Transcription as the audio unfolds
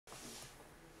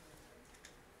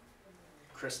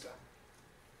Krista.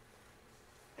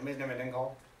 Anybody's name I didn't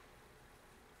call?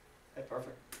 Hey,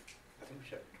 perfect. I think we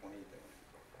should have 20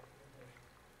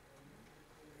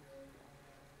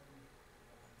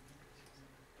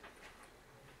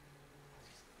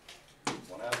 there.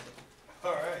 One out.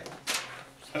 All right.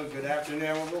 So good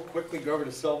afternoon. We'll quickly go over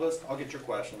to syllabus. I'll get your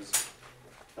questions.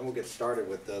 And we'll get started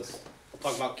with this. We'll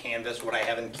talk about Canvas, what I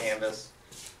have in Canvas,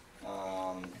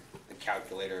 the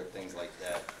calculator, things like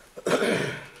that.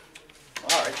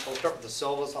 All right, so we'll start with the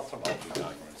syllabus. I'll talk about 2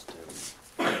 documents too.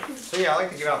 So yeah, I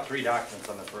like to give out 3 documents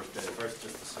on the first day. First,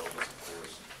 just the syllabus, of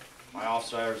course. My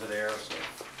office hours are there, so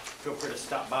feel free to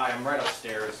stop by. I'm right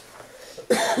upstairs.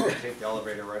 Take the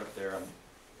elevator right up there.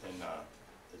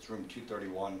 It's room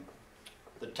 231.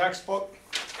 The textbook.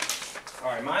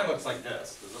 All right, mine looks like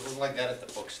this. Does it look like that at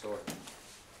the bookstore?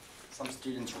 Some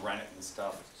students rent it and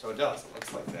stuff. So it does. It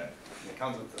looks like that. And it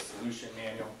comes with the solution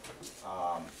manual.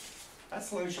 That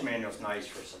solution manual is nice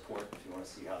for support if you want to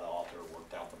see how the author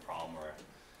worked out the problem or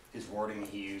his wording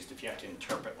he used, if you have to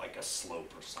interpret like a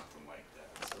slope or something like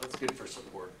that. So that's good for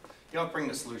support. You don't bring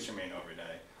the solution manual every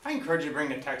day. I encourage you to bring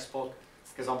the textbook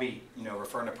because I'll be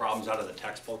referring to problems out of the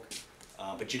textbook,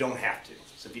 but you don't have to.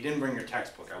 So if you didn't bring your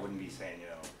textbook, I wouldn't be saying,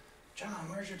 John,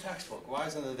 where's your textbook? Why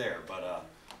isn't it there? But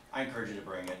I encourage you to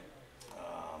bring it.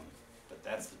 But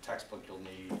that's the textbook you'll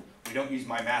need. We don't use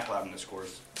my math lab in this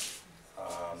course.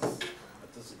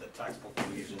 But this is the textbook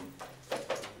we're using.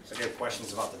 So if you have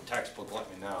questions about the textbook,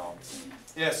 let me know.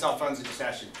 Yeah, cell phones, I just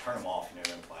ask you to turn them off in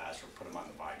class or put them on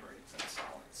the vibrate. That's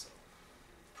solid. So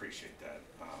appreciate that.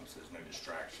 So there's no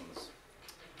distractions.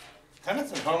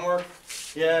 Attendance and homework.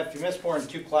 Yeah, if you miss more than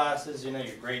 2 classes, your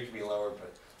grade can be lower.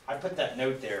 But I put that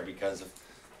note there because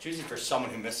it's usually for someone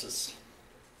who misses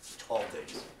 12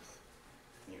 days.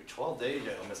 12 days,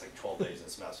 I'll miss like 12 days in the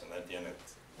semester, and at the end of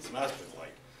the semester, it's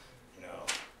like,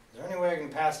 is there any way I can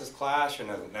pass this class? Or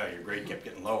no, your grade kept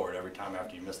getting lowered every time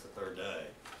after you missed the 3rd day.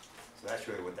 So that's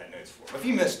really what that note's for. But if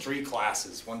you missed 3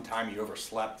 classes, one time you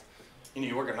overslept,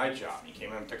 you work a night job, you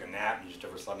came in and took a nap, and you just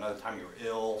overslept, another time you were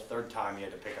ill, 3rd time you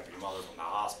had to pick up your mother from the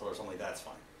hospital or something, that's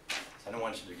fine. So I don't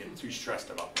want you to get too stressed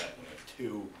about that,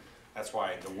 that's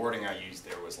why the wording I used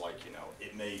there was like,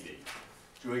 it may be.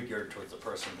 Really geared towards the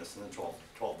person missing the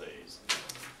 12 days.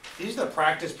 These are the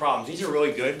practice problems. These are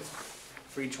really good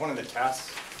for each one of the tests.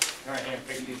 Here I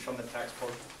handpicked these from the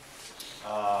textbook.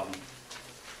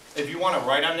 If you want to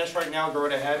write on this right now, go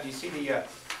right ahead. Do you see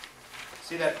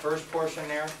see that first portion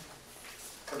there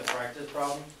for the practice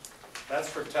problem? That's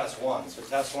for test 1. So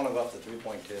test 1 is up to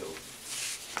 3.2.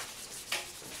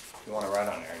 If you want to write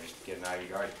on there, just to get an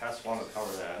idea. All right, test 1 will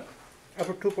cover that. Up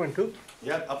to 2.2?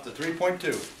 Yep, up to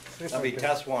 3.2. That'll be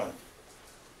test 1.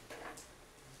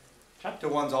 Chapter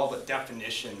 1's all the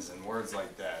definitions and words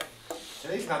like that.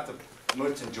 Today's not the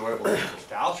most enjoyable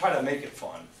English. I'll try to make it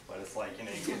fun, but it's like,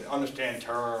 you can understand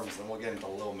terms, and we'll get into a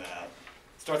little math.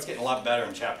 It starts getting a lot better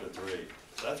in chapter 3.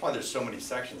 So that's why there's so many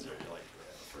sections there. You're like,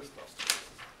 yeah, the first stuff's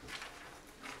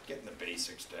getting the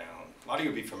basics down. A lot of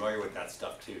you will be familiar with that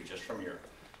stuff too, just from your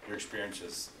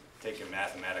experiences taking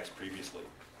mathematics previously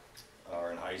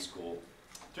or in high school.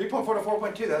 3.4 to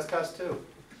 4.2, that's test 2.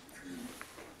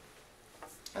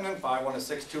 And then 5.1 to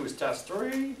 6.2 is test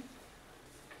 3.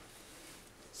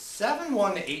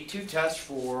 7.1 to 8.2 test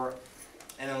 4.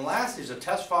 And then last, there's a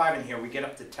test 5 in here. We get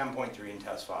up to 10.3 in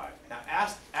test 5. Now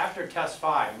after test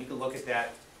 5, you can look at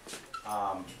that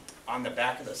on the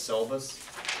back of the syllabus.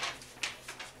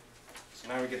 So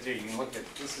now we get there, you can look at,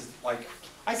 this is like,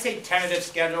 I say tentative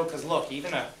schedule because look,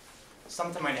 even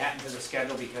something might happen to the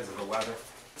schedule because of the weather.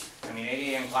 I mean,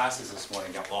 8 a.m. classes this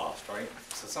morning got lost, right?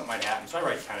 So something might happen. So I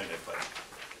write tentative, but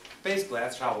basically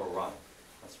that's how we'll run.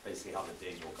 That's basically how the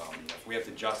days will come. If we have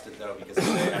to adjust it though, because of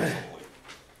the day, absolutely.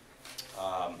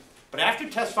 But after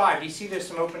test 5, do you see there's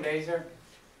some open days there?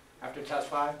 After test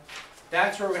 5?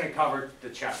 That's where we're going to cover the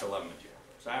chapter 11 material.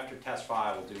 So after test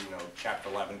 5, we'll do, chapter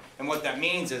 11. And what that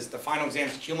means is the final exam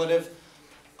is cumulative.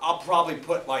 I'll probably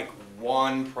put like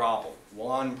one problem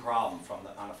on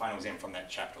a final exam from that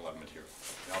chapter 11 material.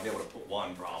 And I'll be able to put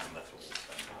one problem. That's what we'll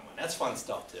spend time on. That's fun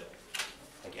stuff too.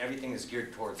 Like everything is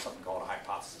geared towards something called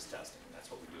hypothesis testing. And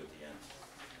that's what we do at the end.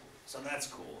 So that's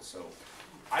cool. So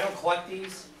I don't collect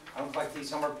these. I don't collect these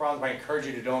homework problems, but I encourage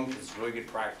you to do them because it's really good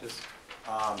practice.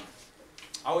 I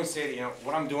always say that,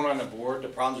 what I'm doing on the board, the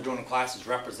problems we're doing in class is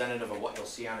representative of what you'll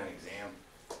see on an exam.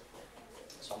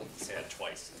 So I like to say that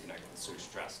twice, so you're not getting so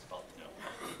stressed about,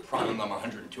 problem number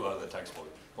 102 out of the textbook.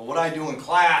 But what I do in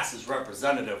class is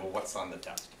representative of what's on the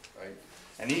test, right?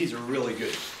 And these are really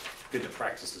good to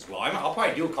practice as well. I'll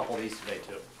probably do a couple of these today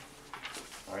too.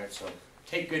 All right, so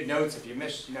take good notes. If you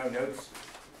miss, notes,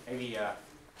 maybe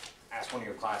ask one of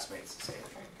your classmates to say,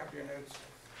 okay, copy your notes.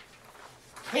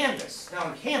 Canvas.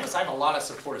 Now in Canvas, I have a lot of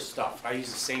supportive stuff. I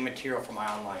use the same material for my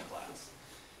online class.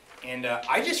 And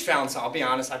I just found, I'll be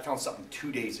honest, I found something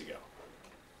 2 days ago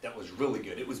that was really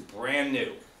good. It was brand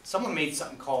new. Someone made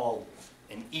something called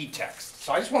an e-text.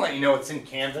 So I just want to let you know it's in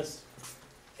Canvas.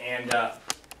 And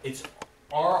it's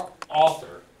our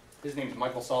author, his name is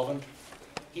Michael Sullivan.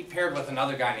 He paired with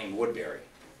another guy named Woodbury.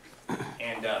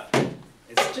 And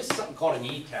it's just something called an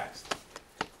e-text.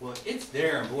 Well, it's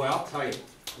there, and boy, I'll tell you,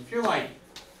 if you're going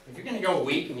to go a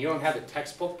week and you don't have the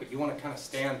textbook, but you want to kind of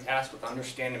stay on task with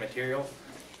understanding the material,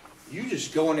 you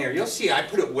just go in there. You'll see I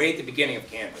put it way at the beginning of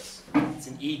Canvas. It's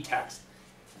an e-text.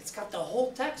 It's got the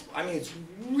whole textbook. I mean, it's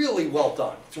really well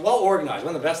done. It's well organized.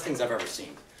 One of the best things I've ever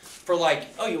seen. For like,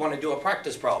 oh, you want to do a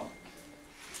practice problem.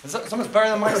 It's almost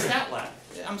better than my stat lab.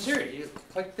 I'm serious. You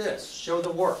click this, show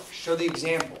the work, show the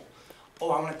example. Oh,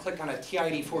 I want to click on a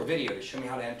TID4 video to show me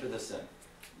how to enter this in.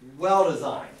 Well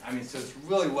designed. I mean, so it's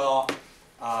really well.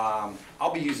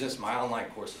 I'll be using this in my online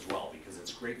course as well because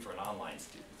it's great for an online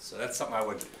student. So that's something I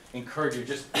would encourage you.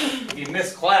 Just if you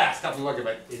miss class, definitely look at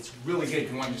it. It's really good.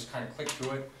 You want to just kind of click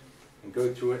through it and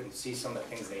go through it and see some of the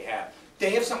things they have.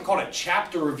 They have something called a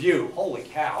chapter review. Holy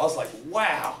cow! I was like,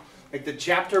 wow. Like the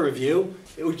chapter review,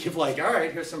 it would give like, all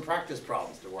right, here's some practice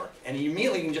problems to work. And you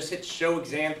immediately can just hit show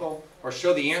example or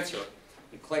show the answer.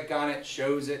 You click on it,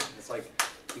 shows it. It's like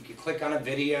you can click on a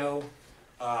video.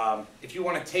 If you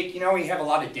want to take, you know, we have a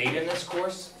lot of data in this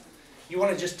course. You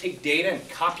want to just take data and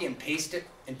copy and paste it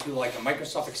into like a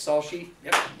Microsoft Excel sheet.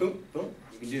 Yep, boom, boom.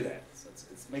 You can do that. So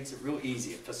it makes it real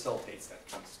easy. It facilitates that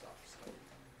kind of stuff. So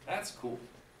that's cool.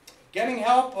 Getting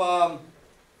help. Of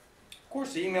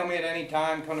course, email me at any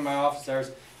time. Come to my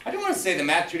office. I do want to say the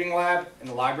Math Tutoring Lab in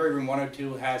the library, room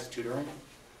 102, has tutoring.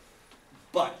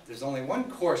 But there's only one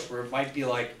course where it might be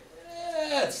like,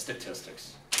 it's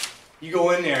statistics. You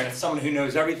go in there and it's someone who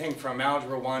knows everything from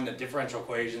Algebra 1 to differential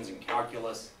equations and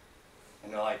calculus.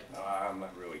 And they're like, oh, I'm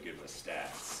not really good with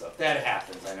stats. So if that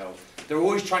happens, I know. They're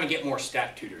always trying to get more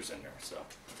stat tutors in there. So,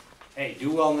 hey,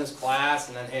 do well in this class,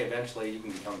 and then, hey, eventually you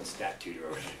can become the stat tutor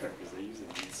over there because they usually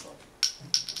need some.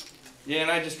 Yeah,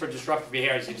 and for disruptive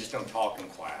behaviors, you just don't talk in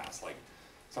class. Like,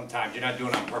 sometimes you're not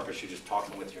doing it on purpose. You're just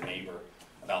talking with your neighbor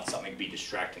about something that could be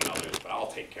distracting others. But I'll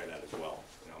take care of that as well.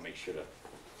 You know, make sure to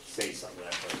say something to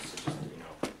that person. So just, you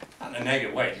know, not in a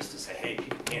negative way, just to say, hey,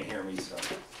 people can't hear me, so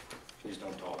please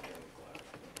don't talk here in class.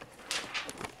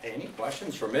 Hey, any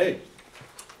questions for me?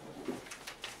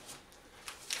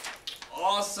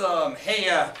 Awesome.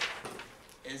 Hey,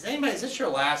 is this your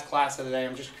last class of the day?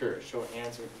 I'm just curious. Show of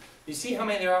hands. You see how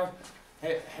many there are?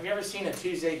 Hey, have you ever seen a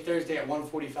Tuesday, Thursday at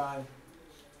 1:45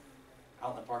 out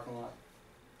in the parking lot?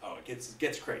 Oh, it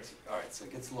gets crazy. All right, so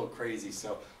it gets a little crazy.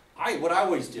 So what I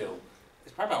always do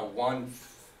is probably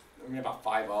about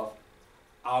 5 of.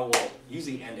 I will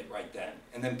usually end it right then,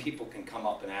 and then people can come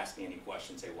up and ask me any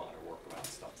questions they want or work around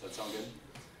stuff. Does that sound good?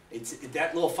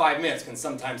 That little 5 minutes can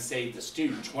sometimes save the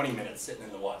student 20 minutes sitting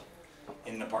in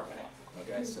the parking lot.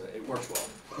 Okay, so it works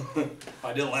well.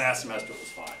 I did it last semester, it was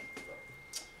fine.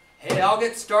 Hey, I'll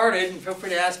get started, and feel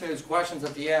free to ask me those questions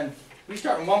at the end. We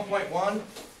start in 1.1.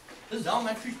 This is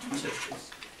elementary statistics.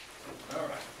 All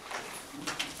right.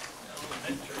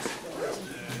 Elementary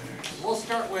statistics. We'll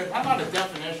start with, how about a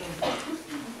definition?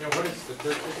 Yeah, what is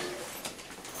statistics?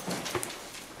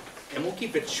 And we'll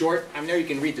keep it short. I know you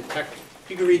can read the text.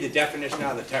 You can read the definition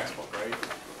out of the textbook, right?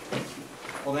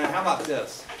 Well, then, how about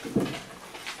this?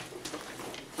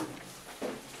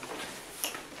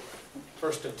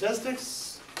 For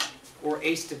statistics, or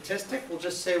a statistic, we'll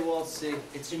just say, well,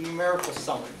 it's a numerical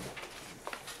summary.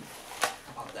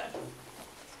 How about that?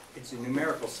 It's a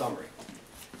numerical summary.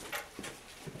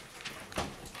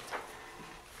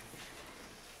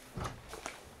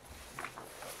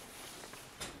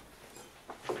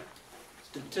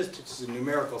 Statistics is a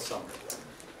numerical summary.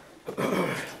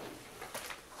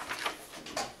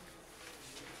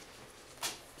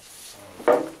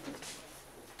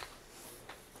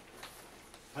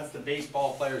 That's the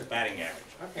baseball player's batting average.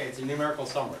 Okay, it's a numerical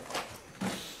summary.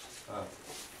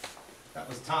 That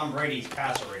was Tom Brady's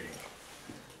passer rating.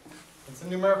 It's a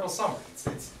numerical summary.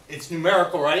 It's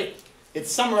numerical, right?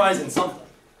 It's summarizing something.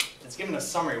 It's giving a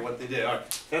summary of what they did. All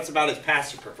right, that's about his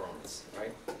passer performance,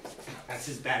 right? That's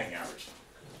his batting average.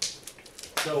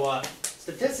 So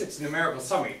statistics is a numerical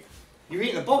summary. You read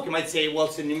in the book, you might say, well,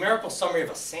 it's a numerical summary of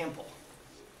a sample.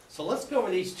 So let's go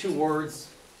over these two words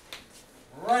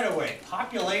right away.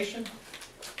 Population,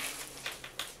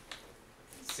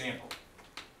 sample.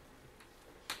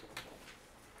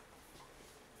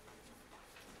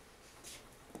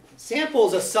 Sample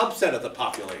is a subset of the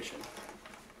population.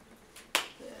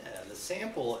 Yeah,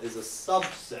 sample is a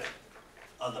subset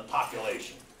of the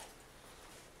population.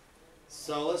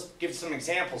 So let's give some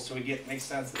examples so we make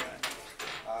sense of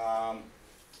that.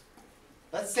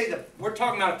 Let's say that we're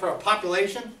talking about for a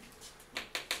population.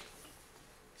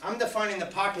 I'm defining the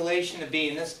population to be,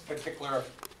 in this particular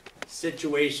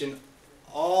situation,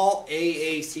 all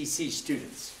AACC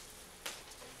students.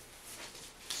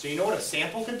 So you know what a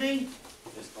sample could be?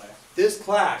 This class. This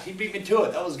class. You beat me to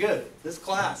it. That was good. This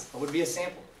class. That would be a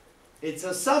sample. It's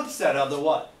a subset of the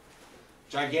what?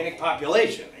 Gigantic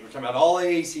population. We're talking about all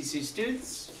AACC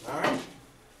students. All right.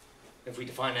 If we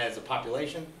define that as a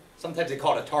population, sometimes they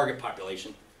call it a target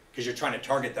population because you're trying to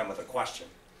target them with a question.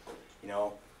 You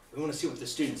know, we want to see what the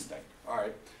students think. All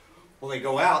right. Well, they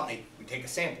go out and we take a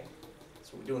sample.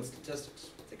 That's what we do in statistics.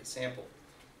 We take a sample.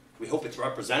 We hope it's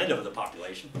representative of the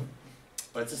population,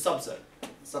 but it's a subset.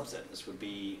 This would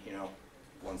be, you know,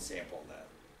 one sample of that.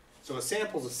 So a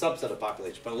sample is a subset of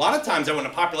population. But a lot of times, when a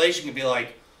population can be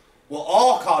like, well,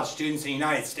 all college students in the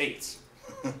United States.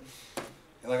 You're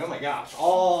like, oh my gosh,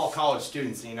 all college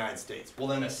students in the United States. Well,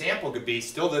 then a sample could be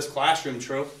still this classroom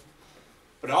true,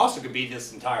 but it also could be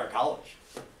this entire college.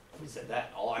 Who said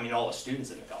that? All the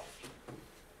students in the college.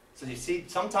 So you see,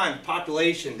 sometimes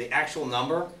population, the actual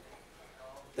number,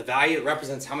 the value it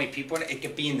represents how many people in it, it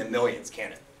could be in the millions,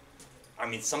 can't it? I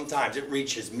mean, sometimes it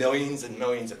reaches millions and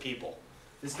millions of people.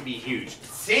 This could be huge.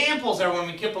 Samples are when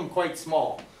we keep them quite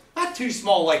small. Not too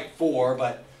small like 4,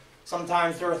 but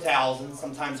sometimes they're 1,000,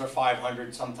 sometimes they're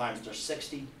 500, sometimes they're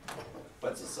 60,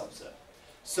 but it's a subset.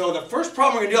 So the first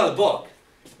problem we're going to do out of the book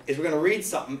is we're going to read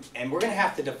something, and we're going to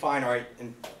have to define, all right,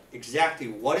 exactly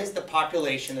what is the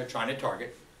population they're trying to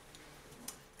target,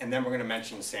 and then we're going to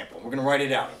mention the sample. We're going to write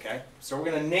it out, okay? So we're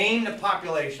going to name the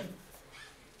population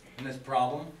in this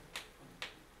problem,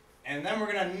 and then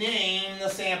we're going to name the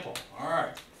sample. All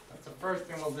right, that's the first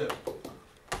thing we'll do.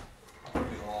 I'll do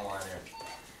a long line here.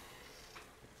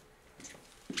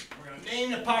 We're going to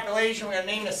name the population, we're going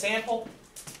to name the sample.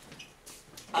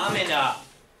 I'm in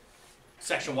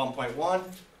section 1.1.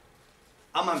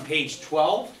 I'm on page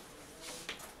 12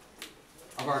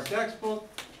 of our textbook.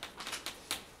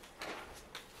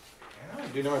 And I'm going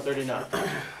to do number 39.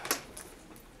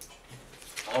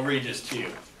 I'll read this to you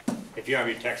if you have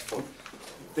your textbook.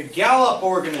 The Gallup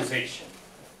organization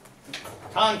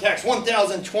contacts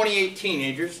 1,028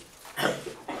 teenagers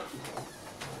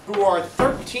who are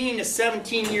 13 to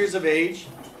 17 years of age,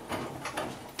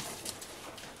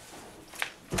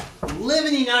 live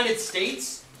in the United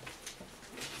States,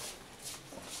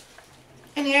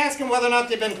 and they ask them whether or not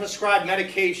they've been prescribed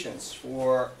medications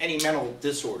for any mental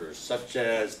disorders such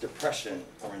as depression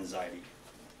or anxiety.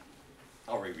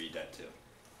 I'll reread that too.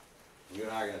 You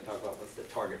and I are going to talk about what's the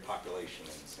target population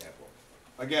in the sample.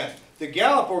 Again, the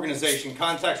Gallup organization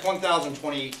contacts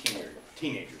 1,028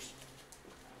 teenagers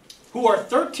who are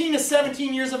 13 to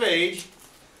 17 years of age,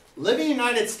 live in the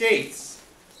United States,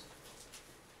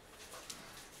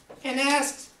 and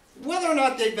asks whether or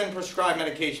not they've been prescribed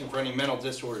medication for any mental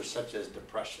disorders such as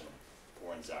depression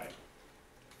or anxiety.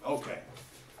 Okay,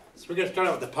 so we're going to start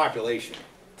out with the population.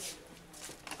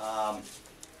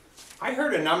 I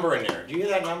heard a number in there. Do you hear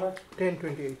that number?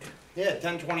 1028. Yeah,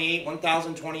 1028,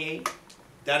 1028.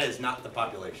 That is not the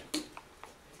population.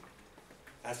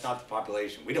 That's not the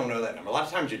population. We don't know that number. A lot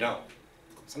of times you don't.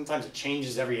 Sometimes it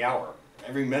changes every hour,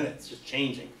 every minute. It's just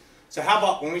changing. So how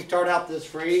about when we start out this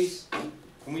phrase,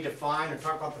 when we define or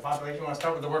talk about the population, you want to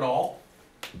start with the word all?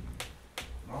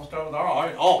 I'll start with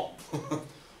all. All.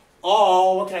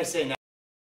 All, what can I say now?